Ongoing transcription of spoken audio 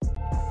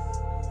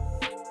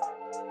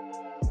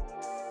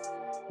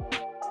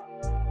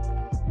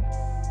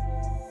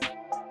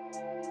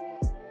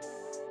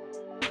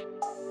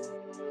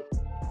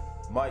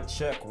Mic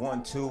check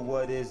 1 2.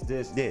 What is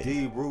this? Yeah.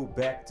 D-Root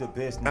back to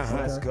business.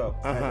 Let's go.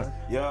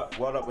 Yeah.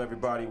 What up,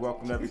 everybody?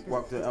 Welcome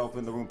to Elf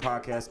in the Room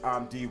podcast.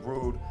 I'm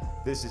D-Root.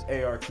 This is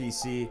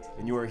ARTC,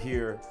 and you are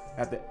here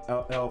at the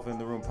Elf in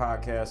the Room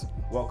podcast.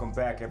 Welcome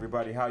back,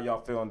 everybody. How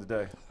y'all feeling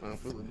today? I'm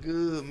feeling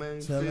good,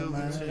 man. Chilling,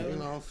 man. You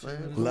know what I'm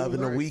saying?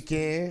 Loving the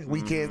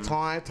weekend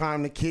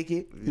time to kick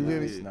it. You feel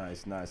me?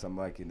 Nice. I'm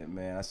liking it,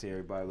 man. I see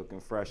everybody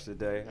looking fresh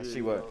today. I see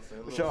you know what what I'm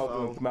saying? y'all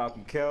Little doing,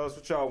 Malcolm Kells.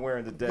 What y'all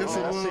wearing today?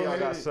 Listen, I see y'all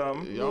got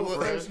something. Y'all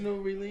fresh. First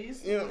new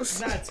release. You know, It's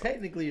not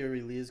technically a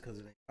release because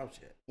it ain't out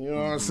yet. You know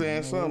what I'm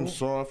saying? Something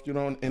soft, you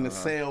know, in the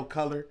sale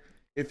color,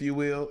 if you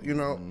will. You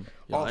know,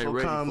 Y'all ain't also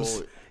ready comes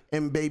for it.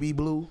 in baby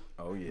blue.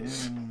 Oh, yeah.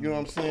 You know what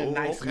I'm saying?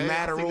 Oh, Nice okay.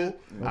 lateral.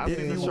 I see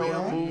the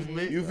shoulder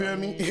movement. You feel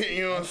me?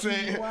 You know what I'm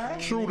saying?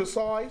 True to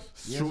size.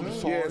 True to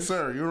size. Yes,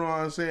 sir. You know what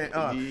I'm saying?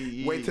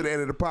 Yeah. Wait till the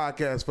end of the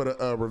podcast for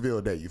the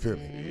reveal date. You feel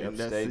me? Yep,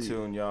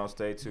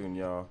 stay tuned,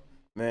 y'all.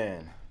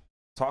 Man,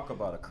 talk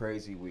about a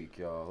crazy week,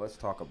 y'all. Let's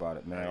talk about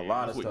it, man. A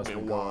lot of this week stuff's been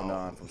been going wild.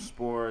 on, from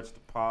sports to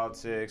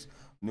politics,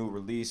 new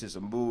releases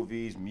of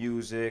movies,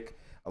 music,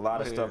 a lot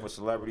of stuff with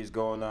celebrities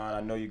going on.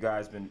 I know you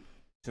guys been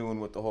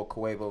tuned with the whole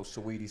Quavo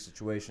Saweetie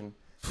situation.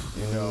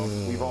 You know,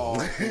 we've all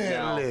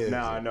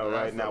now I know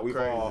right That's now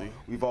so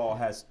we've all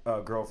had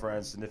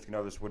girlfriends, significant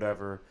others,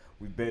 whatever.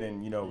 We've been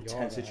in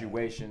tense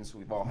situations.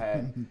 We've all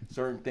had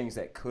certain things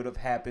that could have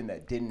happened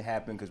that didn't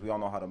happen because we all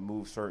know how to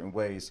move certain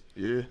ways.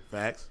 Yeah.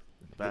 Facts.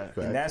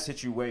 In that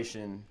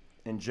situation,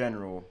 in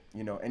general,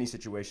 any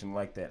situation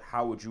like that,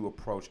 how would you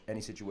approach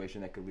any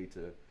situation that could lead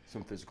to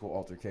some physical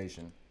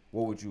altercation?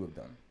 What would you have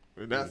done?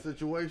 In that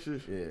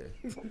situation,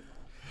 Yeah.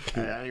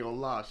 hey, I ain't gonna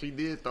lie. She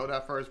did throw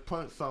that first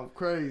punch something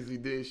crazy,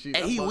 did she?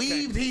 And he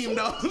weaved him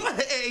though.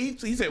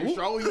 He said, He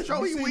showed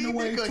he weaved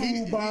it because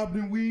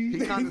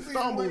he kind of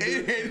stumbled.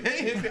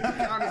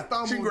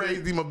 She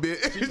grazed him a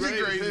bit. She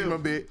grazed him a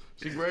bit.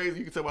 She grazed.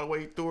 You can tell by the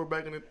way he threw her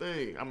back in the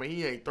thing. I mean,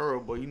 he ain't thorough,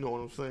 but you know what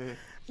I'm saying.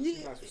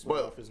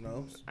 Well, off his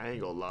nose. I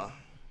ain't gonna lie.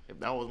 If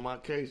that was my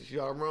case, she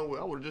ought to run with,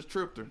 I would have just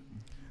tripped her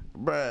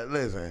Bruh,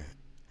 listen.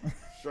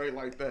 straight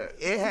like that.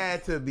 It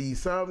had to be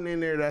something in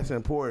there that's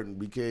important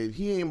because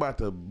he ain't about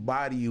to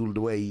body you the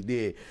way he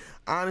did.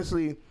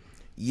 Honestly,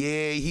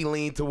 yeah, he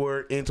leaned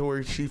into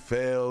her. She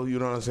fell. You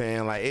know what I'm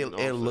saying? Like it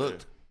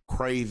looked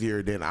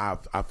crazier than I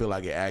feel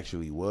like it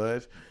actually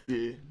was.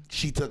 Yeah.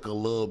 She took a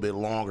little bit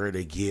longer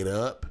to get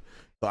up,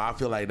 so I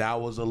feel like that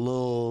was a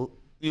little.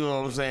 You know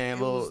what I'm saying? It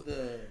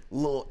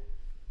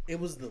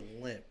was the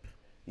limp.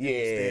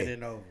 Yeah.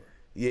 Standing over.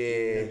 Yeah.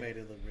 That made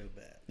it look real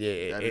bad.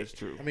 Yeah, That is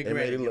true. I mean, It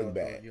made it granted, look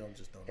bad. You don't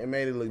just don't. It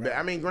made it look bad.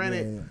 I mean,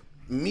 granted,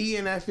 me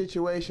in that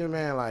situation,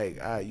 man, like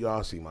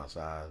y'all see my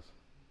size.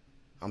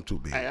 I'm too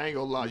big. Hey, I ain't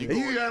gonna lie. You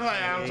got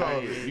like I'm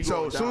sorry. you So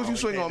going as soon as you down.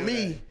 swing Can't on do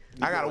me,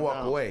 that. I gotta going walk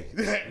down. away.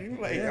 You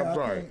like, I'm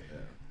sorry.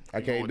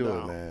 I can't do going it,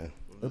 down. man.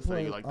 Let's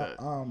say it like I that.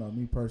 don't know.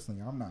 Me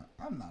personally, I'm not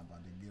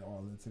about to get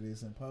all into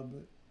this in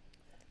public.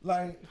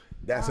 Like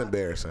That's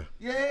embarrassing.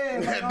 yeah,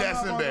 like,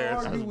 That's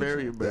embarrassing. That's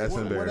very embarrassing. That's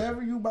embarrassing.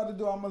 Whatever you about to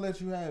do, I'm gonna let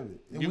you have it.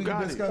 And You we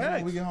got can it. discuss it when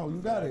we Facts. get home.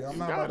 You got it. I'm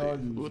not about to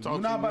argue. We'll with talk you.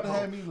 You're not to about to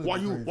have me looking Why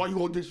you crazy.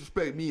 gonna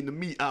disrespect me in the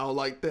meat aisle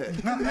like that?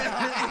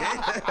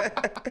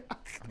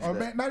 Or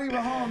not even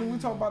home. And we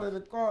talk about it in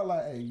the car.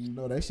 Like, hey,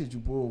 that shit you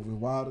pulled was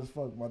wild as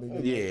fuck, my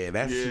nigga. Yeah,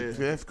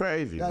 that's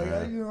crazy, Yeah,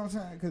 man. you know what I'm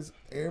saying? Because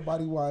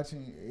everybody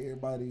watching,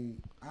 everybody,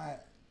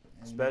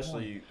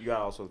 Especially, you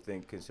gotta also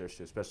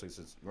consider, especially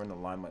since you're in the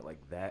limelight like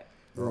that.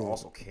 There are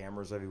also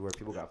cameras everywhere.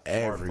 People got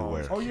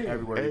Everywhere. smartphones. Oh, yeah.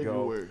 Everywhere you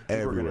go, Everywhere. people are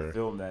Everywhere. gonna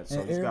film that. So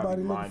and you just gotta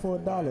everybody be looking for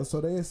mindful $1, of that.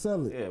 so they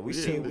sell it. Yeah, we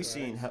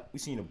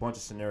seen a bunch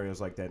of scenarios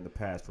like that in the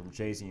past, from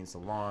Jay-Z and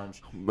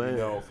Solange,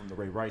 Man. from the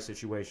Ray Rice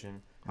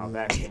situation, how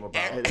that came about.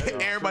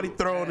 Everybody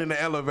thrown in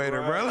the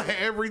elevator, bro.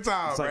 Like every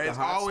time, It's bro. like It's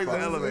the hot always spot.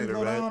 the elevator,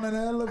 Go down man. in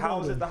the elevator.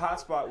 How is it the hot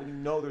spot when you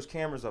know there's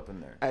cameras up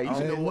in there? Hey, you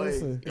see the way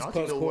listen. y'all It's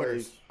see the close way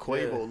quarters.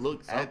 Quavo Yeah,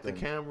 looked at the something.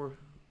 camera.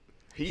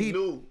 He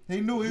knew. He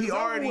knew. He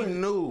already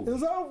knew. It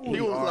was over. He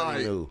was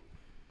Already like, knew.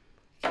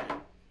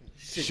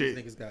 Shit,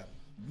 these niggas got.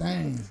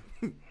 Dang.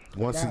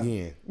 Once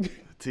again.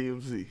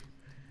 TMZ.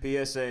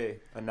 PSA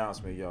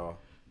announcement, y'all.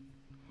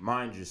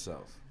 Mind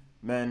yourself.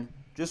 Men,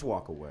 just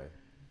walk away.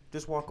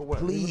 Just walk away.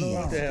 Please.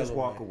 Just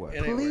walk away.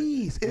 It ain't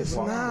Please, it's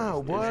Walk not,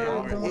 away.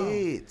 bro. It's not.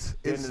 It's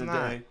At the end of the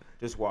not. day,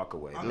 just walk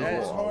away. I This know is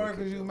it's all we hard can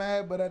because do. you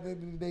mad, but at the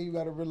end of the day, you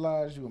got to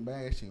realize you a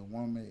bad shit,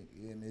 woman,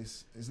 and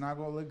it's not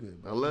gonna look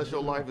good. bro. Unless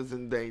your life is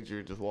in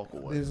danger, just walk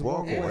away. Just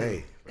Walk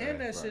away. And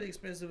that shit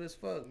expensive as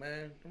fuck,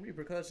 man. The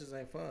repercussions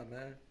ain't fun,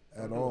 man.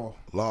 at all.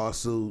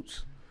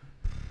 Lawsuits,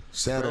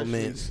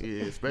 settlements.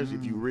 Yeah, especially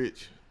if you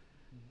rich.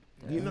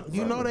 You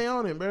know they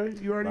on it, bro.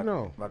 You already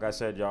know. Like I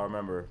said, y'all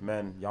remember,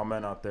 y'all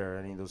men out there,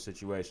 any of those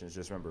situations,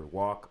 just remember,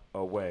 walk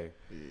away.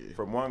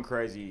 From one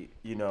crazy,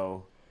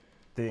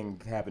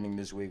 thing happening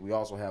this week, we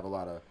also have a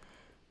lot of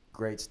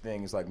great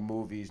things like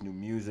movies, new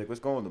music. Let's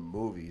go into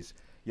movies.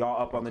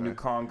 Y'all up on the new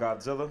Kong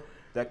Godzilla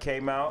that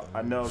came out?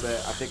 I know that,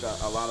 I think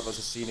a lot of us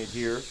have seen it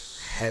here.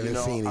 Haven't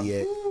seen it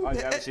yet. Oh, you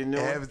haven't seen it?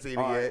 Haven't seen it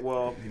All right, yet.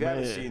 well, if you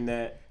haven't seen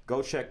that,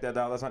 go check that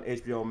out. That's on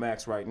HBO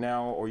Max right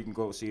now, or you can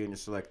go see it in your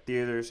select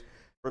theaters.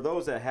 for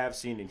those that have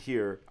seen it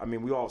here, I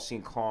mean, we all have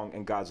seen Kong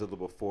and Godzilla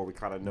before. We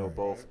kind of know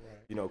both,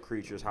 you know,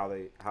 creatures how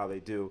they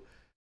do.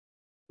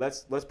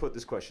 Let's put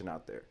this question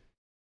out there.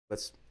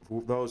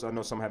 Those I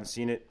know some haven't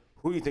seen it.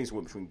 Who do you think is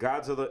winning between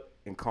Godzilla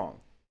and Kong?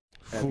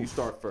 And you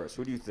start first.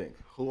 Who do you think?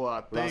 Who I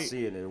think? Without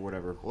seeing it or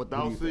whatever.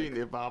 Without seeing it,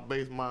 if I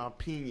base my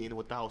opinion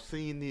without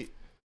seeing it, you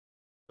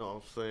know what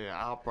I'm saying?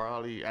 I'll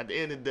probably, at the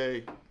end of the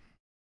day,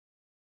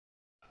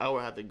 I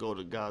would have to go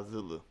to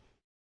Godzilla.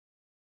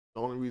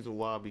 The only reason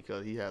why,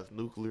 because he has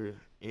nuclear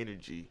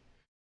energy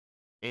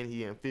and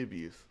he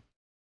amphibious.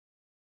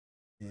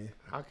 Yeah.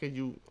 How can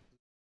you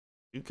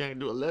can't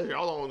do it unless you're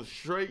all on the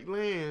straight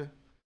land.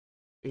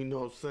 You know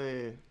what I'm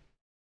saying?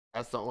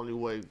 That's the only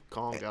way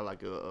Kong got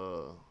like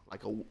a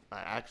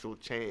actual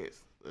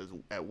chance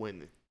at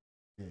winning.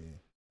 Yeah.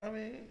 I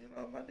mean, you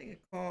know, my nigga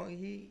Kong,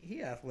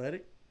 he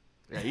athletic.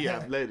 Yeah, he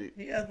athletic.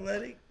 He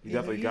athletic. You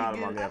definitely got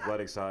him on the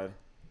athletic side.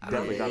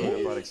 Definitely got him on the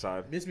athletic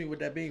side. Miss me with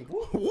that beam.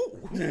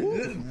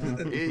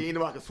 He ain't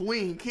about to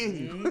swing, can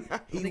you?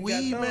 He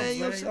weed,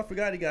 man. I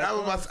forgot he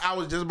got thumbs. I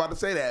was just about to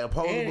say that.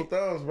 Opposable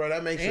thumbs, bro.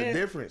 That makes a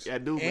difference. Yeah,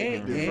 do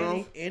make a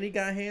difference. And he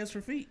got hands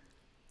for feet.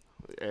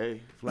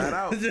 Hey, Flat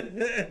out.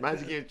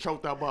 imagine getting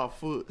choked out by a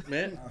foot.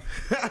 Man.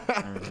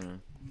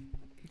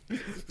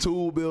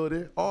 Tool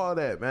building, all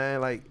that,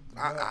 man. Like,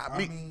 I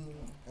mean,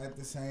 at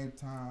the same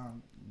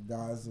time,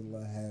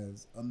 Godzilla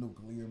has a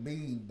nuclear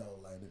beam, though.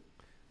 Like,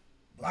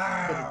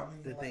 wow.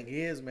 The thing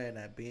is, man,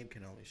 that beam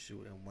can only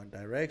shoot in one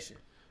direction.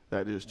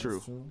 That is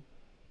true.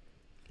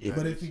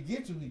 But if he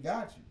gets you, he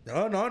got you.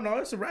 No,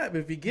 it's a wrap.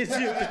 If he gets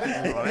you,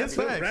 that's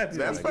facts.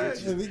 That's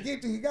facts. If he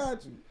gets you, he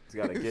got you. He's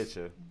got to get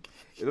you.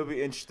 It'll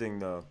be interesting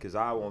though, because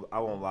I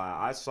won't lie.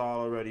 I saw it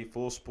already.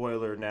 Full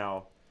spoiler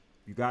now.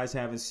 You guys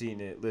haven't seen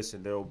it.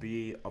 Listen, there will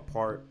be a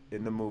part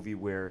in the movie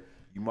where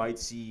you might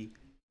see,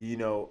 you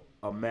know,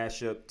 a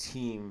mashup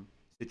team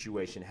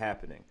situation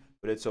happening.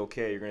 But it's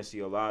okay. You're gonna see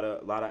a lot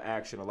of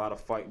action, a lot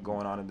of fighting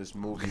going on in this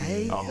movie.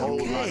 Okay, a whole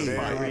lot of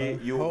fighting.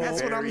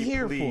 That's what I'm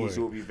here for.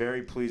 You'll be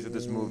very pleased with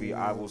this movie.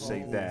 I will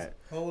say that.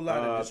 Whole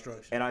lot of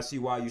destruction. And I see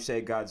why you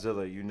say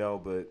Godzilla. You know,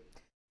 but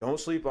don't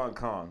sleep on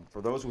Kong.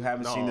 For those who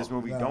haven't seen this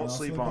movie, don't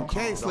sleep on Kong.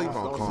 Can't sleep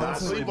on Kong. Don't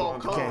sleep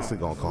on Kong. Can't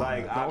sleep on Kong.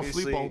 Like, Don't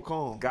obviously, sleep on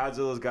Kong.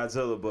 Godzilla's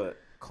Godzilla, but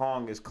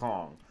Kong is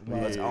Kong.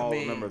 Let's all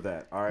remember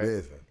that. All right.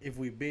 Listen. If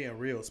we being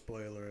real,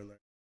 spoiler alert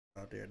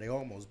out there, they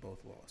almost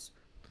both lost.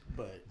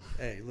 But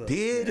hey, look.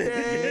 Did they?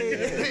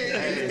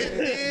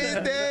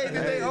 Did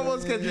they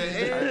almost get your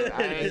head?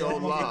 I ain't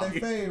gonna lie. They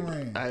fade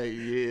ring. Hey,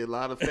 yeah, a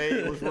lot of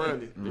fade was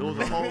running. There was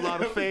a whole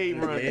lot of fade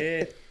running.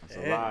 Yeah. It's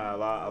a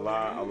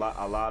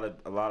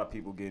lot of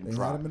people getting They had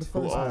dropped. him in the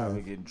first half.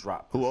 Getting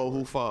dropped.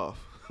 Who five?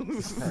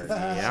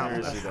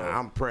 Seriously though.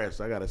 I'm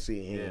pressed. I gotta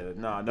see him.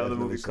 Yeah, another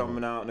movie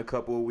coming out in a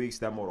couple of weeks.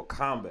 That Mortal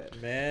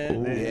Kombat.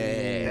 Man,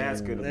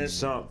 That's gonna be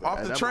something.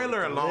 Off the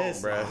trailer alone,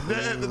 bro.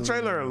 The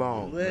trailer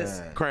alone.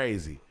 Listen.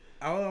 Crazy.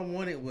 All I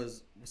wanted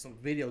was some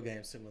video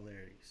game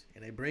similarities,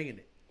 and they bringing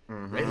it.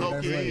 They low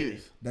key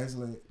is. That's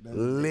lit. That's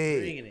Lit.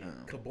 Bringing it.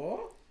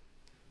 Cabal?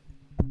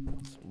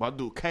 My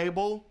dude,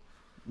 Cable.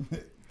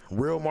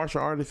 Real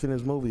martial artist in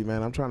this movie,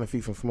 man. I'm trying to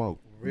feed some smoke.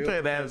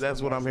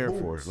 That's what I'm here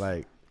for.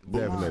 Like,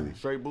 definitely.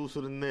 Straight boots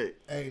to the neck.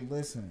 Hey,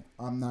 listen,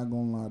 I'm not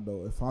gonna lie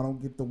though. If I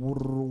don't get the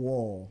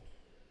wall,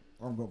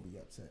 I'm gonna be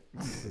upset.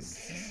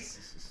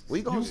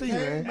 We gonna see,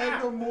 man.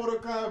 Make a Mortal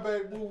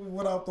Kombat movie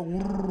without the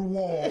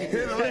wall.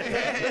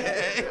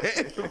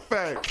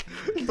 Fact.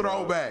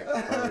 Throwback.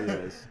 Oh,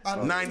 yes.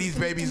 90s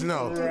babies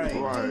know. Right.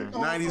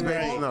 90s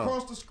babies know.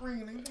 Across the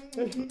screen.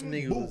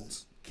 Nigga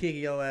was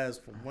kicking your ass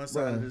from one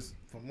side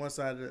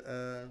of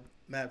the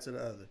map to the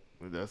other.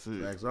 That's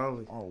it. Facts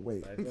only. Oh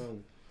wait.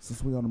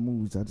 Since we on the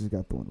movies, I just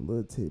got thrown a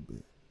little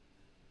tidbit.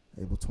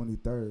 April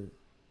 23rd,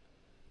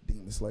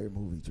 Demon Slayer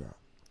movie drop.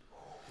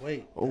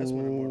 Wait, that's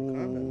when the Mortal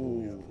Kombat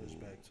movie got pushed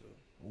back to.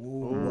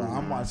 Ooh,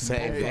 I'm watching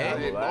Same both.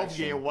 day. Both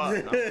getting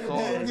watched. I'm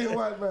sorry. Get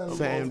watched, man.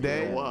 Same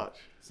day. Watch.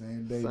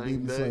 Same day, Same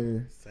Demon day.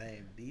 Slayer.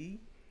 Same D.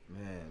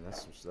 Man,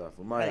 that's some stuff.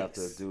 We might have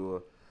to Thanks.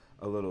 do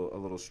a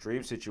little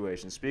stream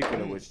situation.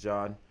 Speaking of which,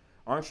 John,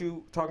 aren't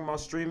you talking about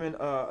streaming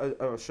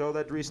a show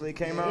that recently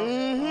came out?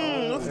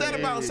 What's that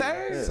about,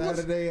 sir?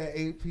 Saturday at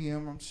 8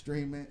 p.m. I'm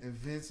streaming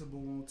Invincible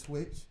on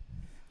Twitch.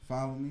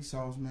 Follow me,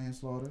 Sauce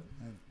Manslaughter,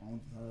 on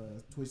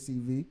Twitch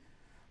TV.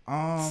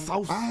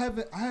 Sauce. I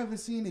haven't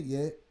seen it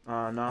yet.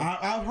 No.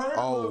 I've heard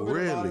a little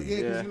bit about it. really? Yeah,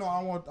 because Yeah. you know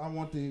I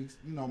want the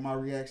my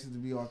reactions to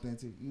be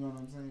authentic. You know what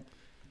I'm saying?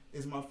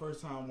 It's my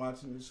first time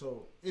watching it,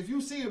 so if you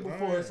see it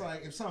before, it's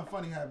like if something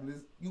funny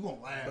happens, you gonna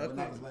laugh, but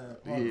not as laugh.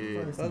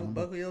 Yeah. First time.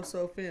 Buckle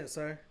yourself in,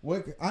 sir.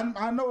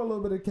 I know a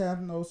little bit of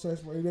cast, no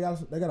such way. They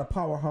got a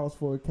powerhouse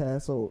for a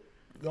cast, so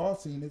y'all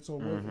seen it. So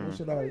what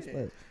should I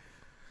expect?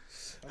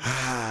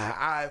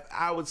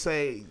 I would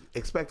say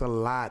expect a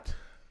lot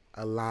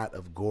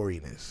of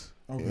goriness.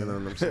 Okay. You know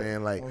what I'm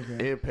saying? Like,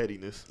 Okay. And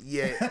pettiness.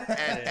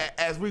 yeah,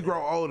 as we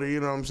grow older, you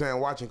know what I'm saying,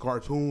 watching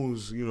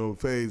cartoons,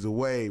 fades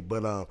away.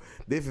 But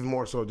this is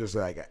more so just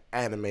like an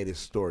animated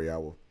story, I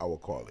will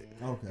call it.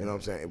 Okay. You know what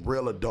I'm saying?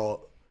 Real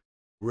adult,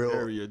 real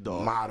Very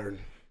adult. modern.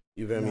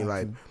 You feel me? Gotcha.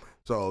 Like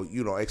So,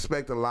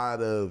 expect a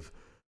lot of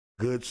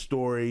good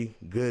story,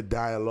 good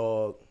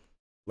dialogue.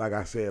 Like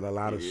I said, a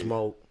lot of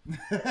smoke.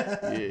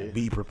 Yeah.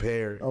 Be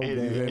prepared.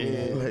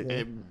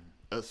 And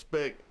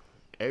expect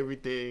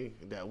everything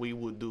that we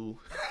would do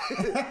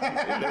in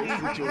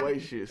those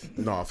situations.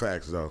 No,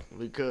 facts though.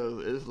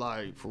 Because it's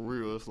like, for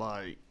real, it's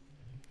like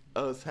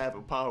us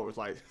having powers,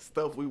 like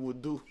stuff we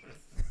would do.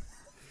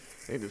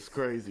 And it's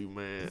crazy,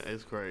 man.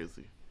 It's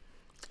crazy.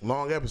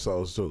 Long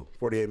episodes too.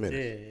 48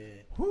 minutes.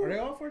 Yeah. Are they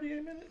all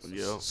 48 minutes?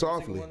 Yeah.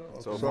 Softly.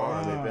 So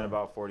far, they've been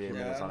about 48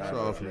 minutes on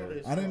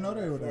average. I didn't know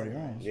they were that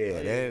long.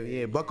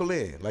 Yeah, buckle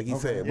in. Like he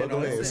said,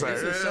 buckle in. It's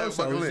a show,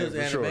 so Buckle it's in just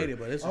for sure. animated,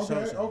 but it's a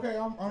show. Okay,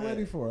 I'm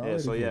ready for it. Yeah,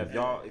 so yeah,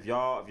 if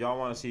y'all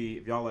want to see,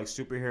 if y'all like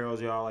superheroes,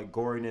 y'all like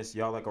goriness,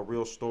 y'all like a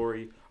real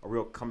story, a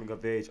real coming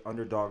of age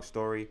underdog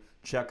story,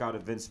 check out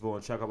Invincible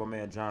and check out my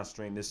man John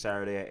Stream this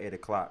Saturday at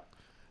 8:00.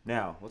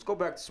 Now, let's go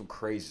back to some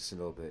craziness a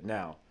little bit.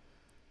 Now,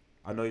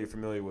 I know you're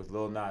familiar with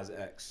Lil Nas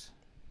X.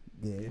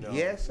 Yeah.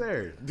 Yes,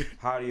 sir.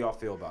 How do y'all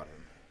feel about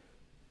him?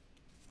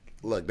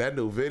 Look, that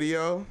new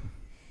video.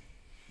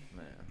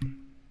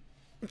 Man.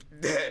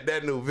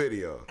 That new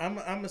video. I'm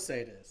gonna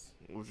say this.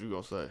 What you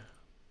gonna say?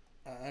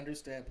 I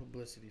understand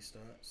publicity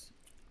stunts,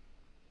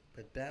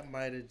 but that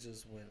might have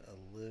just went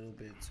a little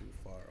bit too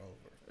far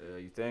over.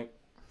 You think?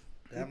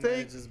 That might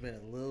have just been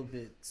a little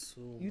bit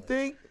too. You much.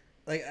 think?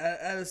 Like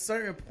at a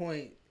certain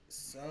point,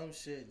 some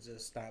shit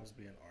just stops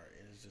being art,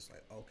 and it's just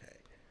like, okay,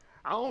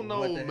 I don't know,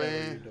 what the hell are you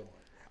man. doing?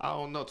 I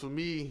don't know. To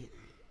me,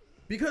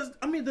 Because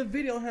I mean, the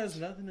video has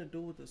nothing to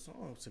do with the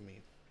song to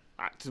me.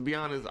 to be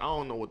honest, I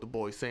don't know what the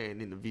boy's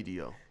saying in the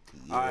video.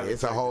 Yeah,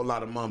 it's a whole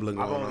lot of mumbling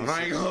going on.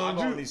 I've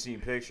only seen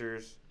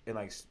pictures in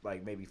like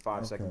maybe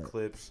 5-second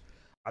clips.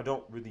 I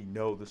don't really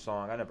know the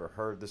song. I never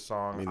heard the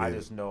song. I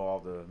just know all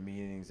the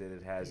meanings that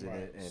it has in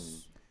it, and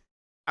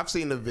I've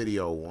seen the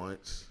video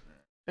once.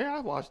 Yeah, I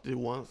watched it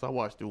once.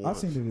 I've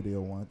seen the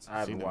video once. I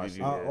haven't watched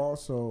it I yet.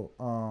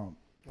 also,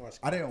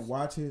 I didn't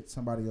watch it.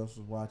 Somebody else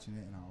was watching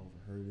it, and I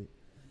overheard it.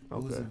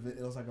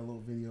 It was like a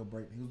little video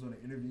break. He was doing an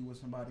interview with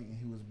somebody, and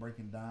he was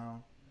breaking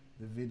down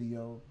the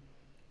video,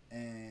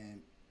 and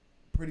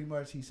pretty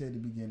much he said the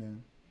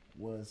beginning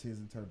was his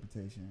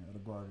interpretation of the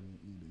Garden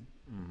of Eden.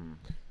 Mm-hmm.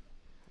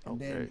 And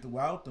then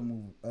throughout the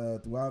movie,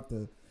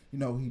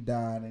 he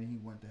died and he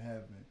went to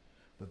heaven.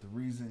 But the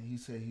reason he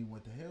said he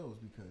went to hell is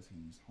because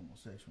he's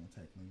homosexual, and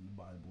technically in the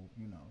Bible, if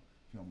you're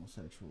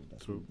homosexual,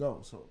 that's where you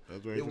go. So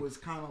it was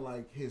kind of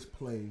like his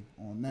play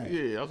on that.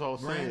 Yeah, that's what I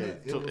was saying.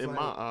 Granted, it was In like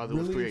my eyes, it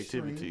was really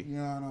creativity. extreme,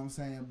 you know what I'm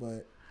saying?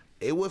 But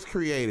It was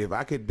creative.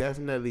 I could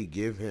definitely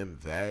give him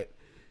that.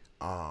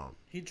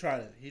 He tried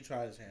it. He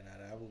tried his hand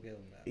at it. I will give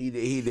him that.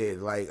 He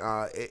did. Like,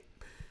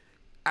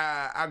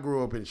 I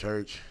grew up in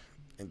church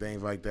and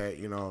things like that.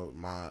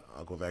 My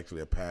uncle's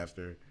actually a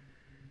pastor.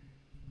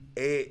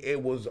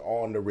 It was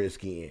on the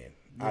risky end.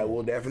 I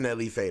will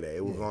definitely say that.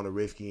 It was on the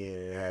risky end,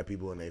 and it had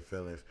people in their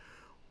feelings.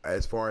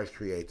 As far as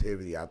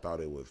creativity, I thought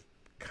it was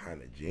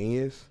kind of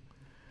genius.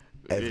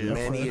 As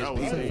many as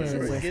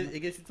people.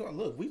 It gets you talking.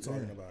 Look, we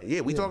talking about it.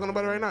 Yeah, we talking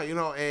about it right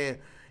now, and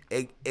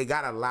it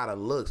got a lot of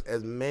looks.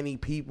 As many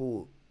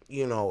people,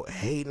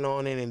 hating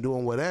on it and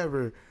doing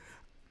whatever.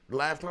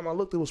 Last time I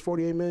looked, it was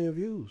 48 million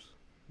views.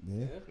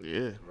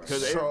 Yeah,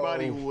 because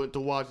everybody went to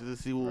watch it to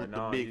see what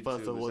the big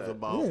fuss was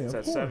about. It's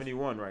at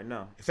 71 right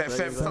now. It's at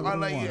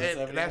 71.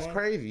 And that's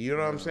crazy. You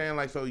know what I'm saying?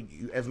 Like, so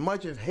as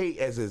much as hate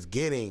as it's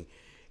getting,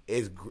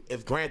 it's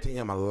granting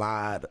him a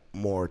lot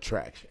more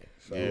traction.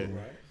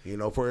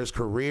 So, for his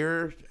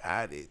career,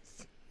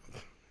 it's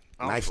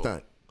nice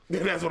stunt.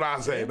 That's what I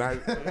say.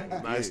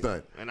 Nice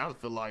stunt. And I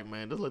feel like,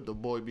 man, just let the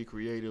boy be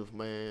creative,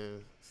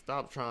 man.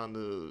 Stop trying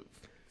to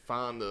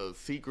find the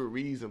secret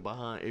reason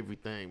behind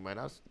everything, man.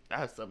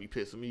 That's something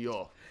pissing me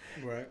off.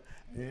 Right.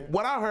 Yeah.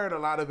 What I heard, a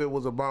lot of it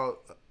was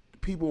about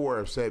people were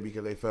upset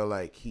because they felt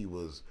like he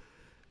was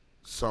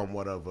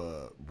somewhat of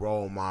a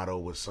role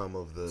model with some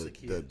of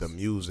the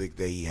music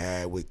that he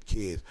had with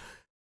kids.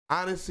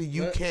 Honestly,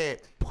 you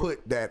can't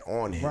put that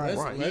on him.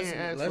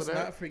 Let's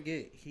not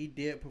forget, he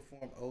did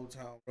perform Old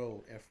Town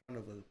Road in front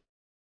of a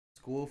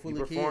school full of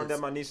kids. He performed at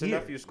my niece and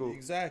nephew school.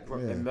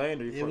 Exactly. In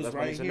Maynard, it was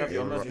right here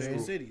in the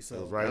city.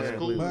 So that's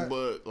cool,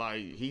 but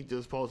like he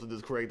just supposed to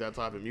just create that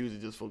type of music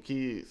just for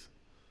kids.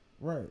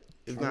 Right.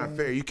 It's not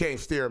fair. You can't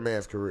steer a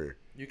man's career.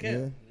 You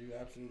can't. Yeah. You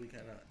absolutely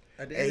cannot.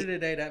 At the end of the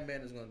day, that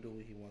man is going to do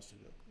what he wants to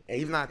do. And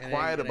he's not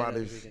quiet about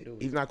his.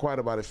 He's not quiet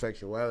about his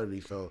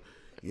sexuality. So,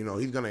 he's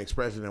going to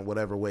express it in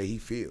whatever way he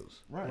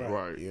feels. Right.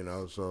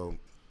 So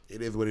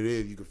it is what it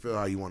is. You can feel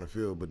how you want to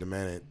feel, but the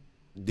man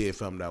did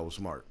something that was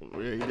smart.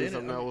 Yeah, he did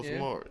something that was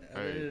smart. At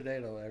the end of the day,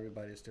 though,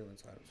 everybody is still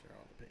entitled to their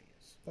own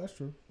opinions. That's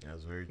true.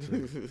 That's very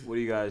true. What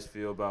do you guys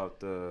feel about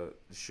the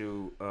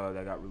shoe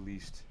that got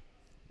released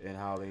and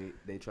how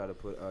they try to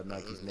put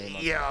Nike's name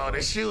on it? Yo,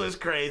 the shoe is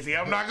crazy.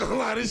 I'm not gonna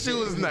lie, the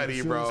shoe is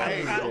nutty, bro.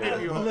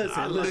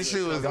 Listen, the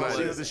shoe is nutty. What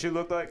does the shoe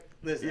look like?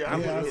 Listen,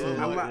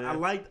 I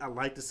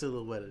like the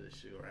silhouette of the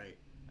shoe, right?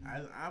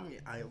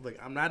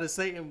 I'm not a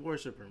Satan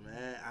worshiper,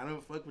 man. I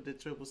don't fuck with the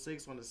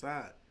 666 on the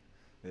side.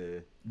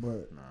 Yeah,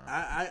 but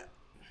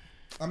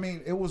I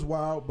mean, it was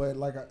wild, but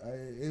like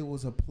it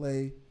was a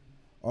play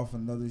off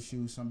another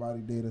shoe somebody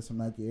did, or some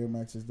Nike Air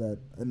Maxes that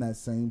in that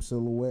same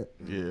silhouette.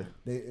 Yeah.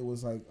 It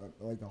was like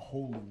a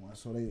holy one.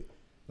 So they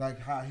like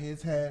how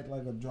his had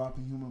like a drop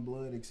in human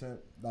blood,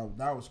 except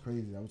that was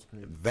crazy. That was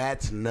crazy.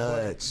 That's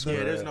nuts.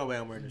 Yeah, there's no way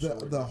I'm wearing this.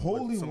 The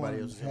holy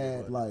ones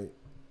had like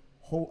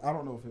I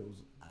don't know if it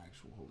was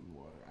actual holy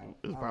water.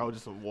 It was probably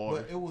just some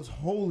water. But it was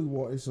holy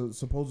water. It's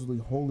supposedly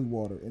holy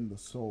water in the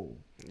sole.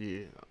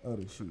 Yeah.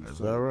 Of the shoe. Is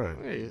that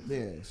right?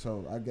 Yeah.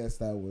 So I guess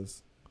that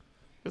was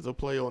It's a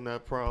play on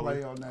that, probably.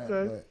 play on that.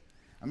 Okay. But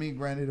I mean,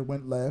 granted, it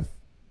went left.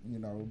 You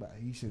know, but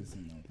he should have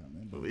seen that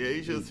coming. But Yeah,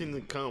 he should have seen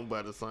it come. But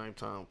at the same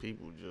time,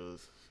 people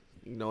just,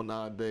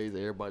 nowadays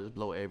everybody just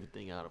blow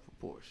everything out of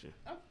proportion.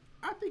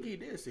 I think he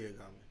did see it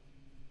coming.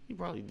 He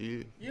probably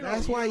did.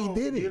 That's why he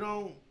did it. You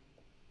don't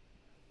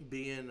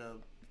being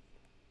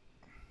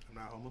I'm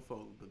not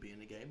homophobic, but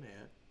being a gay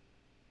man,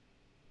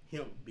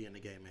 him being a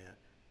gay man.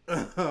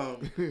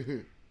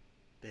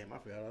 Damn, I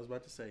forgot what I was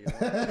about to say.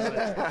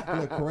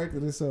 Look,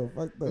 corrected himself.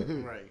 Fuck that.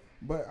 Right.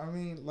 But I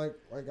mean, like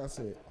I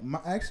said,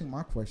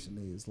 my question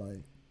is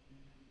like,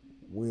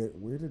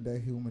 where did that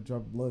human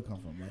drop of blood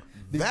come from? Like,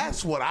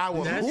 That's what I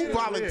was. That's Who weird,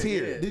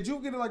 volunteered? yeah. did you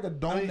get like a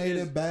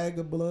donated bag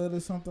of blood or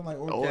something like?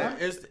 Or Oh,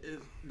 It's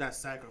that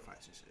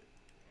sacrifice and shit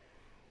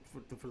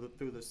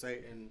through the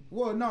Satan.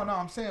 Well, no,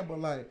 I'm saying, but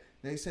like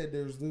they said,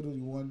 there's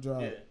literally one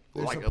drop. Yeah.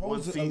 There's Like a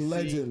supposed 1 cc.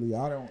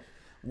 allegedly,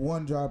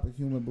 one drop of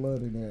human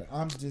blood in there.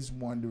 I'm just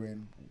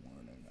wondering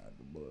where they got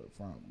the blood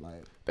from.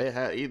 Like They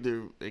had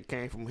either it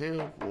came from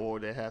him or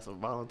they had some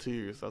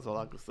volunteers. That's all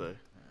I could say.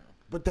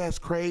 But that's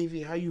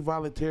crazy. How you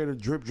volunteer to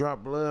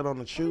drop blood on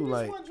the shoe? just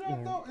Like one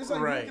drop, though. It's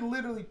like Right. you can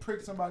literally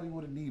prick somebody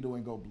with a needle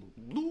and go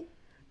blue.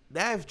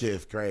 that's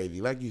just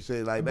crazy. Like you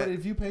said, like But that.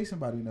 if you pay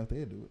somebody enough,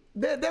 they'll do it.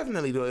 They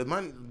definitely do it.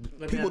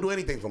 People ask- do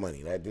anything for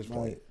money at this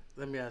point. Like,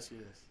 Let me ask you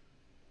this: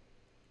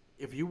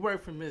 if you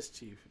work for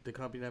Mischief, the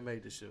company that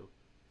made the shoe,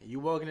 and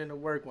you walking into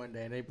work one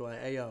day and they be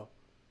like, "Hey yo,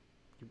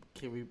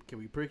 can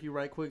we prick you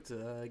right quick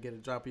to get a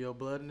drop of your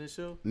blood in this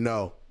shoe?"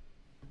 No.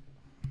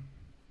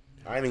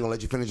 I ain't even gonna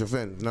let you finish your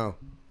sentence. No.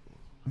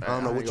 I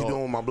don't know what you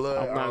doing with my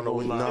blood. I don't know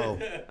what. No.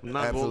 I'm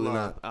not Absolutely gonna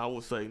lie. not. I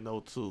would say no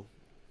too.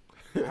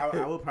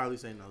 I would probably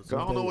say no. I So,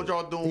 don't know what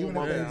y'all doing with even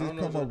my if Yeah, they I just don't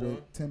know come what up you're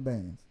with 10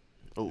 bands.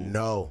 Ooh.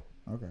 No.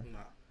 Okay. nah.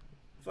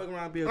 Fuck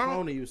around, and be a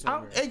clone of you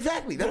somewhere.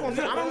 Exactly. That's what I'm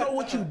saying. I don't know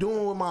what you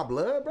doing with my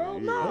blood, bro.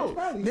 No.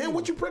 probably Then you.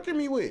 what you pricking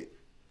me with?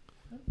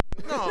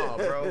 No,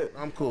 bro.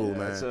 I'm cool,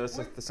 man.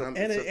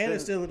 And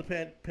it's still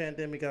the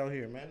pandemic out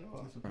here, man.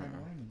 No.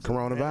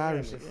 Coronavirus.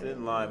 It's a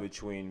thin line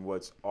between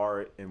what's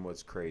art and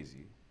what's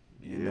crazy.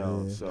 You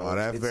know, Yeah. so Oh,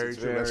 that's it's- very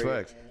it's true. That's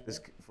facts. This,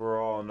 for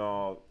all in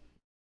all,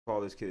 call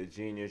this kid a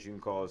genius. You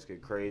can call this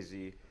kid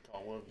crazy.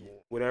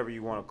 Whatever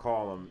you want to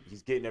call him,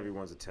 he's getting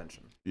everyone's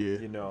attention. Yeah.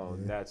 You know,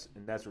 and that's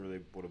really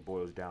what it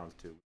boils down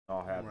to. We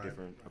all have Right.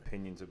 different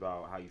opinions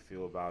about how you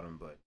feel about him,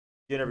 but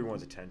getting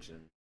everyone's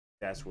attention,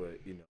 that's what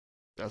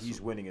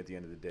he's winning at the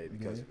end of the day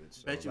because of it.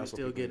 So Bet you would that's what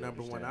still people get need to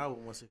number one understand.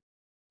 album once it.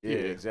 Yeah,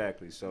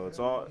 exactly. So it's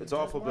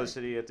all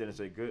publicity at the end of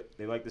the day. Good.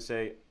 They like to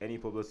say any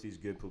publicity is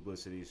good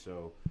publicity.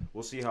 So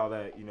we'll see how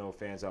that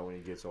fans out when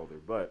he gets older.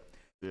 But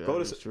Yeah,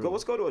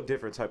 let's go to a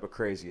different type of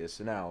craziest.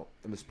 So now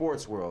in the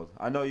sports world,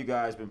 I know you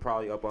guys been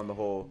probably up on the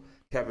whole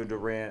Kevin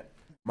Durant,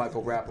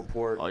 Michael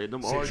Rappaport Oh, yeah,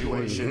 them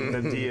situation, the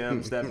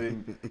DMs that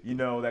been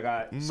that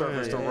got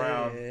surfaced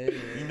around.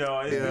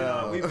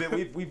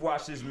 We've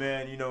watched this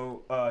man,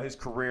 his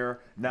career.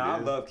 Now I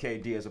love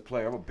KD as a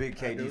player. I'm a big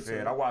KD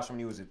fan. I watched him when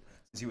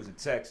he was in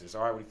Texas.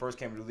 All right, when he first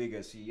came to the league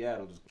at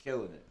Seattle, just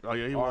killing it. Oh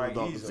yeah, he All was right,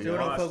 dog. he's a Still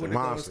don't fuck with the Golden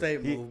Monster.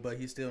 State move, but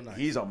he's still nice.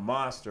 He's a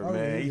monster, Oh,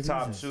 man. yeah, He he's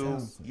top a two.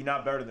 talented. He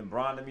not better than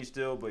Bron to me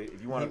still, but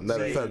if you want to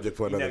Another say subject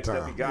for he another next up,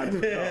 time. you got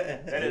it.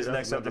 That is Yeah,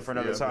 next subject for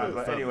another yeah, time.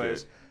 another But anyways,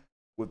 subject.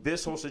 with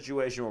this whole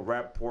situation with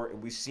Rappaport,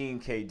 and we've seen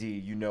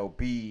KD,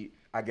 be,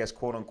 I guess,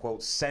 quote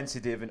unquote,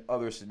 sensitive in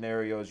other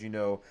scenarios,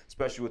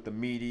 especially with the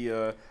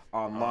media,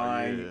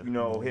 online,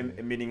 him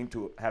admitting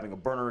to having a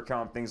burner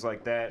account, things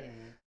like that.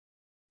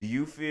 Do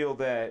you feel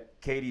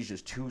that KD's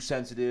just too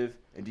sensitive?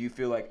 And do you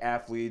feel like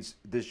athletes,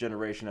 this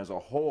generation as a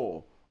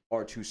whole,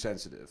 are too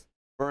sensitive?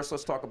 First,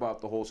 let's talk about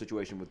the whole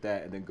situation with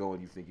that, and then go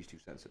and you think he's too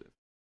sensitive.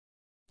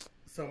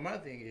 So my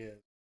thing is,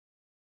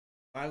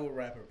 Michael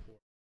Rappaport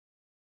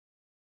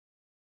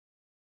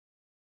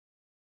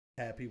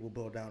had people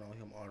blow down on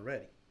him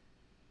already.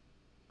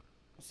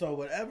 So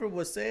whatever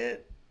was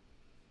said,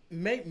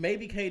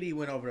 maybe KD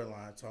went over the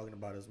line talking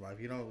about his wife.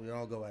 You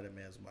don't go at a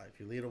man's wife.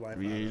 You lead a wife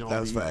out of it.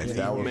 That's facts.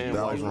 That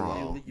was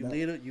wrong. You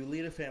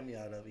lead a family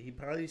out of it. He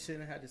probably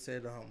shouldn't have had to say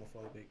the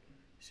homophobic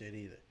shit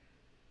either.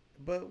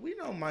 But we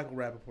know Michael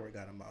Rappaport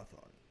got a mouth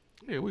on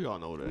it. Yeah, we all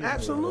know that.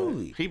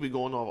 Absolutely. He be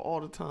going off all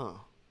the time.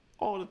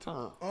 All the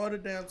time. All the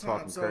damn time.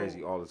 Talking So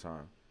crazy all the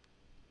time.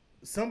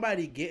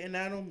 somebody getting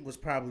at him was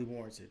probably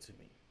warranted to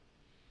me.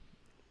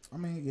 I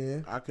mean,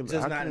 yeah. I can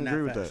Just not in agree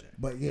that with fashion.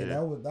 that. But yeah,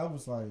 that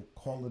was like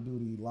Call of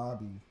Duty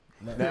lobby.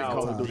 Now,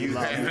 Call of do Duty you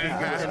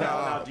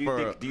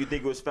Live. think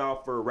it was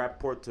foul for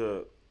Rappaport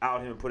to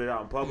out him and put it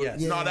out in public.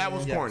 Yes. No, that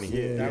was corny.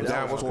 Yeah,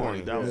 that was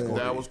corny.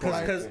 That was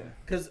corny.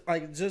 Because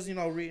like just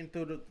reading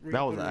through the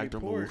actor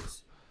reports, move.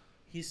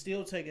 he's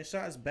still taking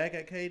shots back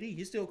at KD.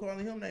 He's still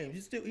calling him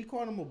names. He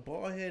called him a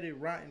bald headed,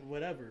 rotten,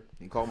 whatever.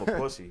 He called him a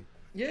pussy.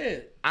 Yeah,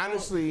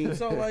 Honestly,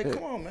 so like,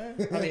 come on,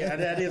 man. I mean,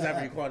 that is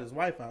after he called his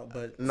wife out,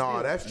 but no,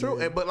 still. that's true.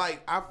 And but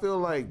like, I feel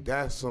like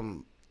that's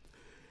some.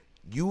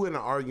 You in an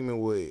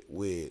argument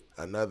with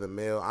another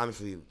male.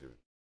 Honestly, you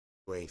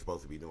ain't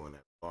supposed to be doing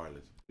that,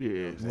 regardless. Yeah, You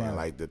know what I'm saying?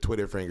 Like the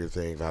Twitter finger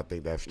things. I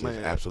think that's just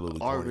absolutely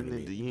corny to arguing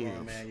me. in the Come on,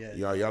 end. man,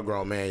 yeah. Y'all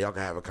grown man. Y'all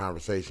can have a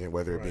conversation,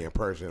 whether it be in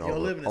person or Y'all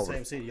live in the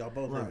same city. Y'all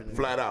both live in the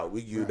flat out.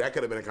 That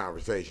could have been a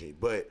conversation,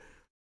 but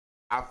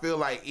I feel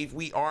like if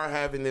we are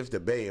having this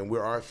debate and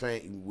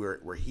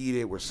we're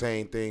heated, we're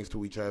saying things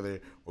to each other,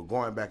 we're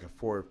going back and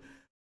forth.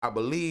 I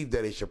believe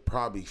that it should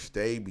probably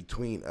stay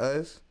between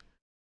us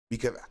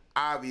because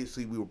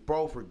obviously we were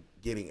both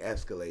getting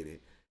escalated,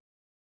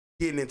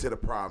 getting into the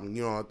problem,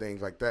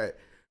 things like that.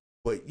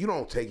 But you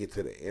don't take it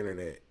to the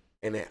internet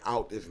and then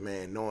out this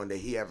man knowing that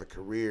he has a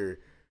career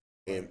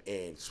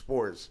in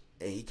sports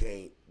and he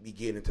can't be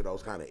getting into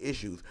those kind of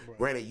issues. Right.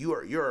 Granted,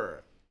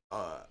 you're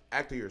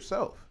actor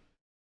yourself.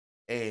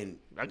 And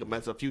I could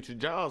mess up future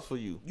jobs for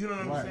you. You know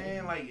what I'm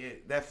saying?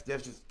 Like that's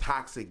just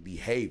toxic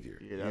behavior.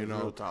 Yeah, that's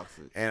real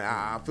toxic. And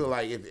I feel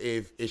like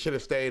if it should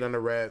have stayed under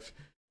wraps,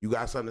 you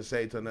got something to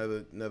say to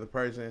another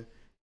person,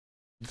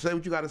 say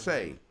what you got to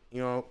say.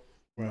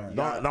 Right.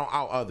 Don't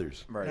out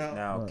others. Right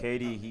now,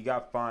 KD, he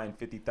got fined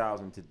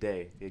 $50,000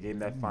 today. They gave him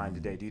that fine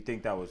today. Do you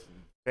think that was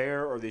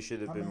fair, or they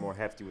should have been more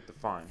hefty with the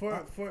fine?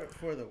 For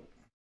the.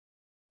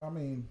 I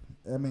mean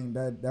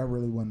that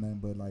really wasn't nothing.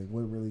 But like,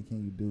 what really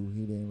can you do?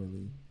 He didn't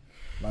really.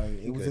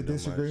 Like, it was a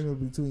disagreement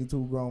between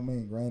two grown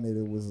men. Granted,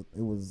 it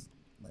was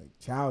like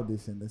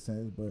childish in the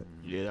sense, but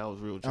yeah, that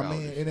was real childish. I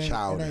mean, it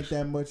ain't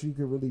that much you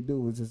could really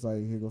do. It's just like,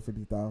 here go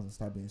 50,000.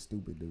 Stop being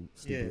stupid, dude.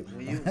 Stupid.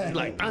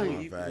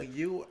 Yeah, when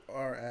you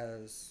are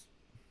as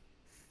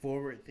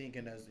forward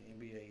thinking as the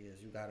NBA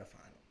is, you gotta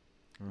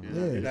find him.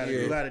 Yeah,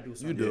 you gotta do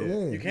something. You do.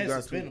 Yeah. You can't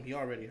suspend him. He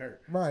already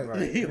hurt.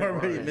 Right. He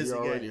already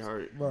missing games.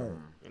 Hurt. Right.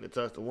 And it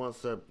touched the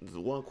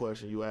one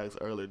question you asked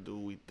earlier. Do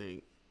we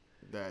think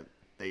that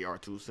they are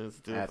too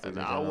sensitive? Athletes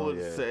and I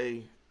would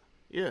say,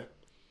 yes.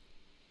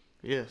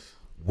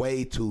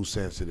 Way too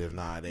sensitive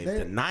nowadays.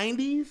 The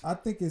 90s. I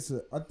think it's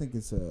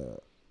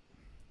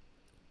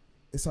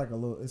like a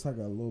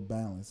little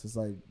balance. It's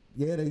like,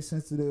 yeah, they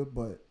sensitive,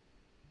 but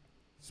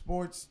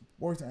sports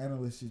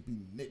analysts just be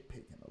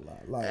nitpicking a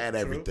lot. Like At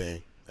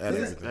everything.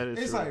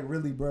 It's like,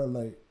 really, bro.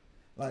 Like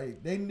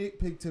they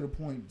nitpick to the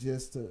point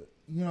just to,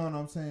 you know what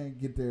I'm saying,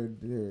 get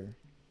their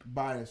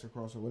bias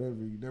across or whatever,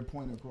 their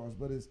point across.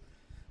 But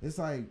it's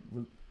like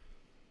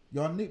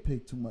y'all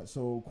nitpick too much,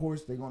 so of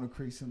course they're gonna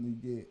increasingly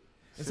get.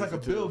 It's like a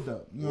build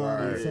up, you know what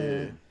I'm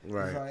saying?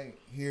 Right. It's like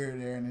here and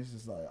there, and it's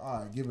just like, all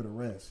right, give it a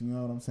rest. You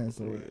know what I'm saying?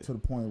 So to the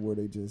point where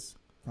they just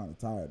kind of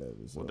tired of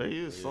it. So. Well, they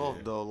is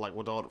soft though, like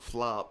with all the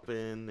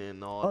flopping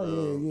and all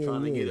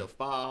trying to get a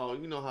foul.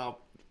 You know how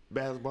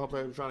basketball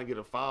players are trying to get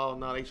a foul.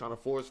 Now they trying to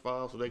force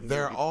foul so they can.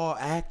 They're all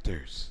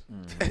actors.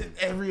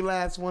 Every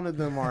last one of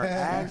them are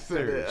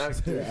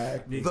actors.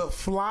 The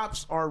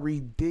flops are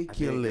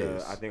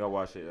ridiculous. I think I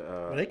watched it.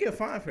 They get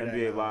fined for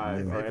NBA that.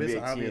 Live or If it's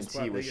NBA obvious TNT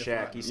flop, with they get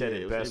Shaq. fined. He said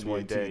it best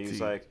one day. He was TNT.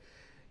 like,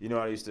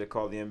 I used to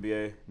call the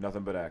NBA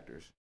nothing but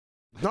actors.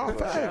 No, Shaq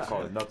facts.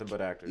 called it nothing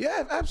but actors.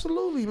 Yeah,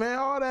 absolutely, man.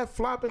 All that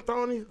flopping,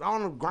 throwing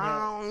on the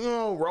ground,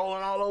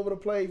 rolling all over the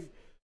place.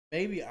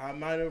 Maybe I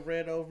might have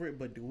read over it,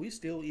 but do we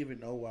still even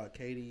know why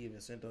KD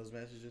even sent those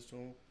messages to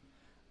him?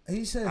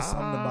 He said something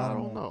about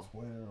him don't know. on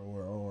Twitter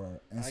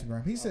or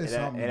Instagram. He said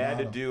something. It had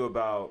to about him. do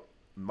about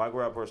Michael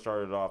Rappaport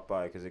started off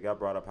by because it got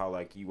brought up how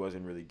like he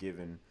wasn't really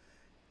given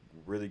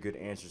really good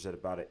answers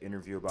about an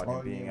interview about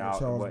him being out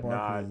and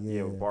whatnot.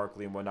 With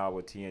Barkley and whatnot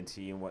with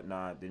TNT and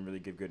whatnot. Didn't really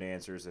give good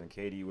answers. And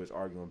KD was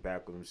arguing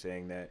back with him,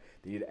 saying that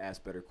they need to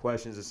ask better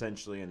questions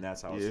essentially, and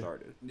that's how it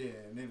started. Yeah,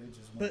 and then it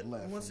just went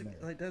left. Once again,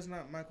 like that's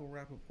not Michael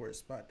Rappaport's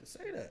spot to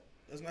say that.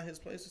 That's not his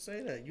place to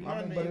say that. You're I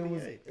not mean, in the but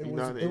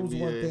NBA. it was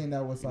one thing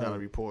that was You're like not a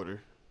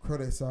reporter.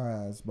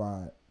 criticized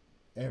by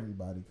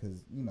everybody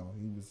because he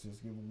was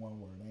just giving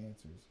one word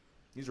answers.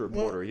 He's a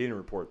reporter. He didn't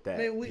report that.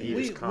 Man, he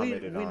just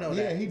commented on know it.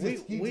 that. Yeah, he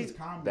just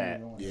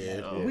commented on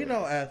it. We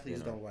know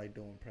athletes don't like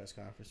doing press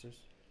conferences.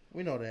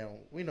 We know they don't.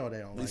 We know they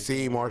don't. We like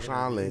see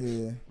Marshawn Lynch.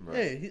 Yeah,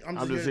 Right. Yeah,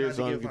 I'm just here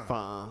so you can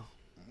find.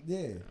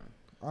 yeah.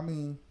 I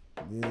mean,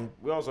 yeah.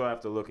 We also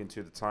have to look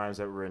into the times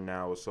that we're in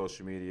now with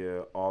social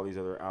media, all these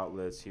other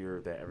outlets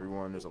here that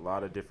there's a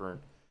lot of different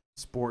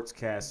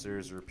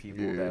sportscasters or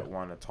people that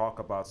want to talk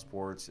about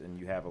sports, and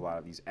you have a lot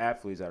of these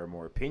athletes that are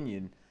more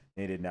opinionated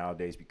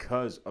nowadays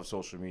because of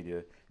social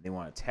media. They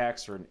want to attack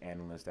certain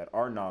analysts that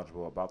are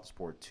knowledgeable about the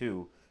sport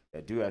too,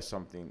 that do have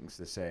some things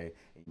to say.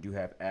 And you do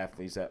have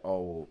athletes that,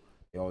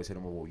 they always hit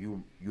them, well,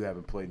 you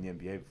haven't played in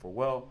the NBA before.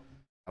 Well,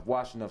 I've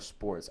watched enough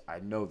sports. I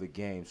know the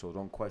game, so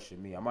don't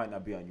question me. I might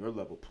not be on your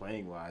level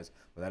playing-wise,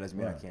 but that doesn't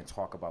mean I can't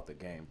talk about the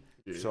game.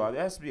 Yeah. So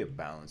there has to be a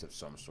balance of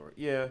some sort.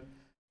 Yeah,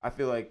 I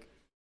feel like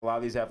a lot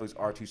of these athletes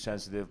are too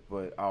sensitive,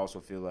 but I also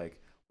feel like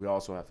we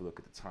also have to look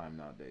at the time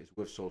nowadays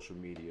with social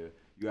media.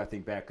 You got to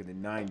think back in the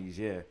 90s,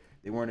 yeah,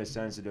 they weren't as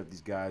sensitive,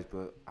 these guys,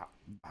 but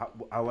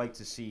I like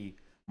to see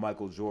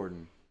Michael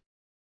Jordan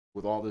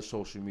with all this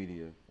social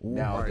media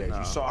nowadays. Right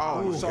you saw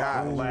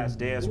how the Last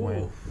Dance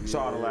went. You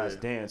saw how the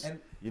Last Dance. And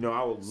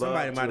I would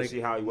love to see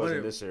how he was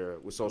in this era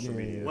with social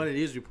media. One of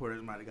these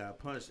reporters might have got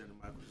punched in the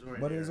Michael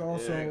Jordan. But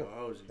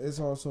it's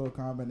also a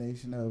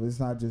combination of, it's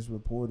not just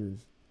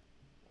reporters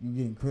you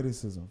getting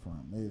criticism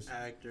from. It's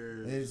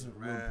actors, it's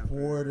rappers,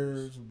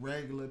 reporters,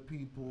 regular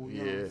people.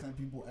 You know what I'm saying?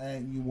 People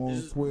adding you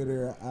on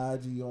Twitter,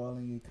 IG, all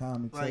in your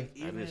comments. Like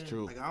that is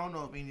true. Like I don't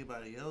know if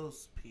anybody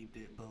else peeped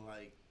it, but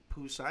like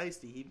Pooh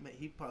Shiesty,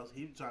 he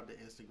dropped an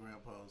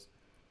Instagram post,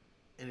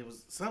 and it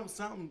was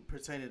something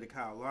pertaining to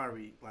Kyle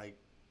Lowry. Like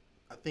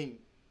I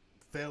think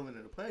fell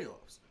into the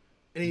playoffs.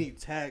 And he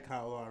tagged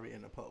Kyle Lowry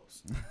in the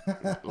post.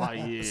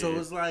 So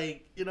it's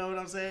like, you know what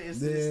I'm saying? It's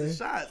the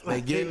shots.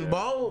 They getting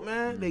bold,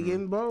 man. They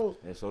getting bold.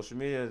 Yeah, social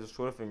media, just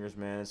Twitter fingers,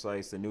 man. It's like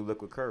it's the new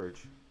liquid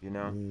courage, you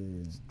know?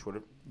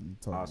 Twitter,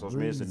 social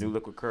media is the new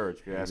liquid courage,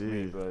 if you ask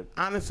me. But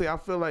honestly, I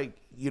feel like,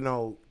 you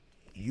know,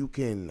 you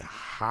can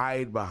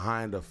hide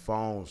behind a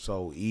phone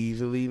so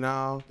easily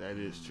now. That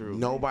is true.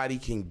 Nobody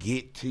can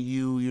get to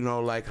you, you know,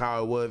 like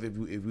how it was if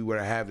we were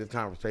to have this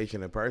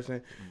conversation in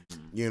person,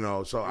 you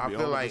know. So I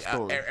feel like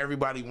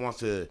everybody wants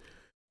to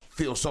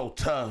feel so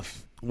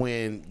tough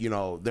when, you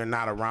know, they're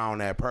not around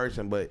that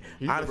person. But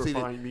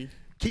honestly,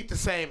 keep the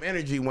same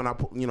energy when I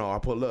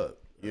pull up,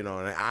 you know.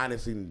 And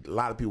honestly, a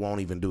lot of people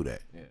won't even do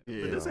that.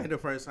 Yeah. But this ain't the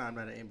first time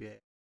that the NBA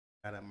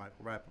got a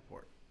Michael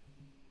Rappaport.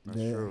 That's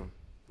true.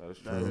 That's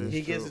true.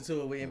 He gets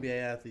into it with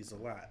NBA athletes a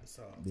lot.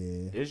 So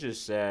it's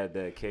just sad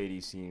that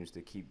KD seems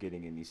to keep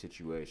getting in these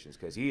situations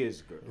because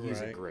he's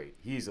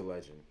a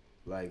legend.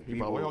 Like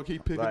people gonna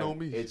keep picking on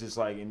me. It's just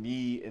like in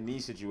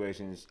these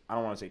situations, I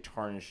don't want to say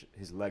tarnish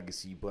his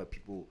legacy, but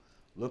people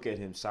look at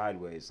him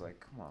sideways. Like,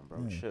 come on,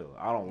 bro, chill.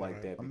 I don't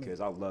like that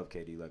because I love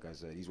KD. Like I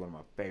said, he's one of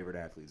my favorite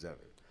athletes ever.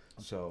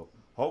 So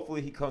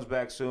hopefully he comes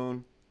back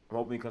soon. I'm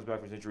hoping he comes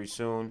back from his injury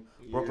soon.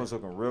 Brooklyn's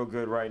looking real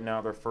good right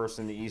now. They're first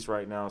in the East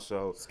right now.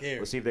 So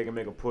we'll see if they can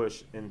make a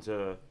push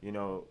into, you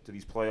know, to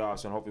these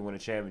playoffs and hopefully win a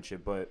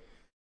championship. But,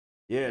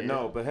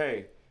 but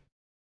hey,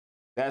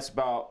 that's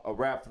about a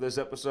wrap for this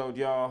episode,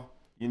 y'all.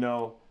 You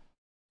know,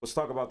 let's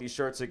talk about these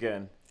shirts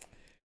again.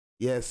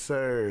 Yes,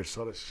 sir.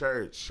 So the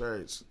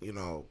shirts, you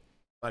know,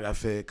 like I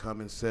said, come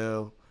and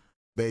sell.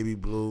 Baby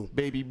blue.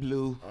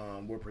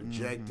 We're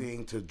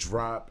projecting to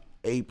drop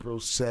April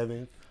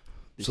 7th.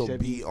 So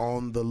be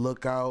on the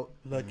lookout.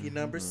 Lucky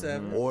number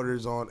 7.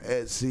 Orders on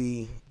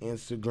Etsy,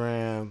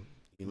 Instagram.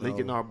 Link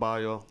in our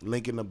bio.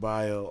 Link in the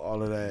bio,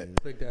 all of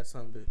that. Click that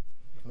something.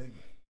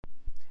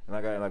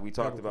 And like we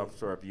talked about,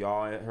 for if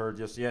y'all ain't heard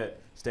just yet,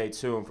 stay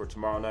tuned for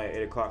tomorrow night,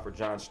 8 o'clock for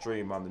John's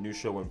stream on the new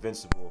show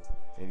Invincible.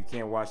 And if you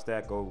can't watch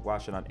that, go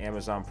watch it on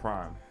Amazon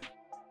Prime.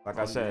 Like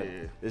I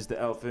said, this is the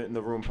Elephant in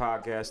the Room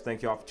podcast.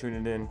 Thank y'all for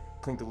tuning in.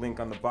 Click the link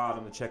on the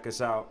bottom to check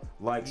us out.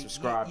 Like,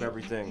 subscribe,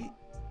 everything.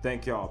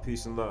 Thank y'all.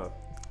 Peace and love.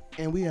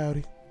 And we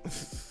outie.